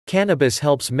Cannabis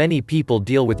helps many people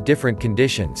deal with different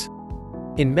conditions.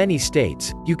 In many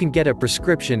states, you can get a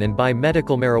prescription and buy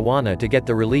medical marijuana to get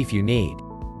the relief you need.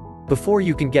 Before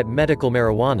you can get medical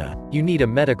marijuana, you need a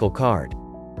medical card.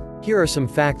 Here are some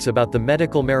facts about the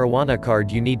medical marijuana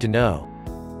card you need to know.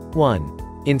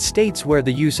 1. In states where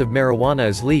the use of marijuana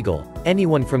is legal,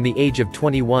 anyone from the age of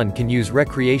 21 can use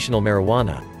recreational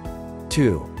marijuana.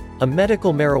 2. A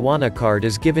medical marijuana card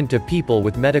is given to people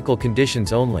with medical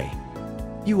conditions only.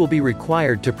 You will be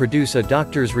required to produce a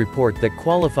doctor's report that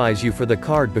qualifies you for the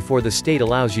card before the state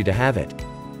allows you to have it.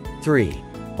 3.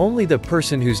 Only the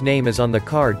person whose name is on the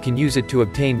card can use it to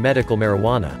obtain medical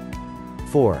marijuana.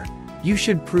 4. You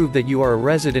should prove that you are a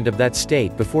resident of that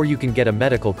state before you can get a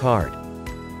medical card.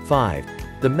 5.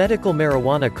 The medical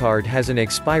marijuana card has an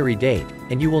expiry date,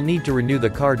 and you will need to renew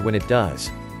the card when it does.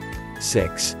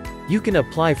 6. You can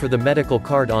apply for the medical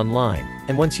card online,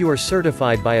 and once you are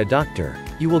certified by a doctor,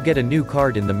 you will get a new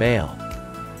card in the mail.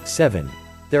 7.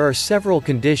 There are several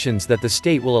conditions that the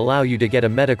state will allow you to get a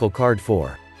medical card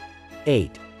for.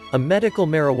 8. A medical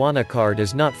marijuana card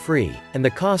is not free, and the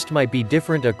cost might be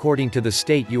different according to the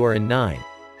state you are in. 9.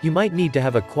 You might need to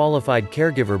have a qualified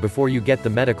caregiver before you get the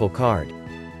medical card.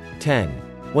 10.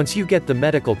 Once you get the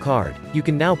medical card, you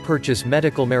can now purchase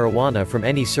medical marijuana from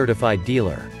any certified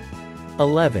dealer.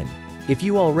 11. If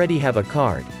you already have a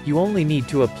card, you only need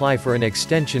to apply for an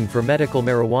extension for medical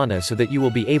marijuana so that you will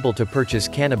be able to purchase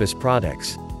cannabis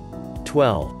products.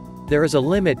 12. There is a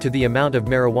limit to the amount of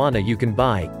marijuana you can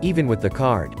buy, even with the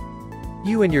card.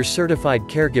 You and your certified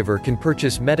caregiver can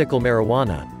purchase medical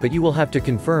marijuana, but you will have to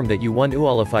confirm that you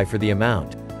qualify for the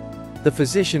amount. The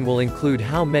physician will include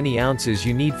how many ounces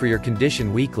you need for your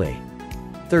condition weekly.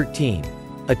 13.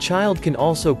 A child can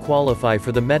also qualify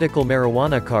for the medical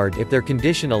marijuana card if their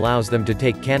condition allows them to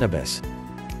take cannabis.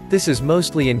 This is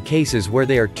mostly in cases where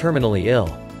they are terminally ill.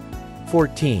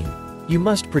 14. You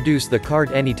must produce the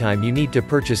card anytime you need to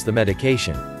purchase the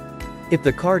medication. If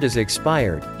the card is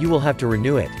expired, you will have to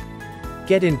renew it.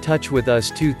 Get in touch with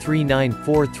us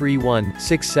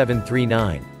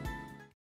 239-431-6739.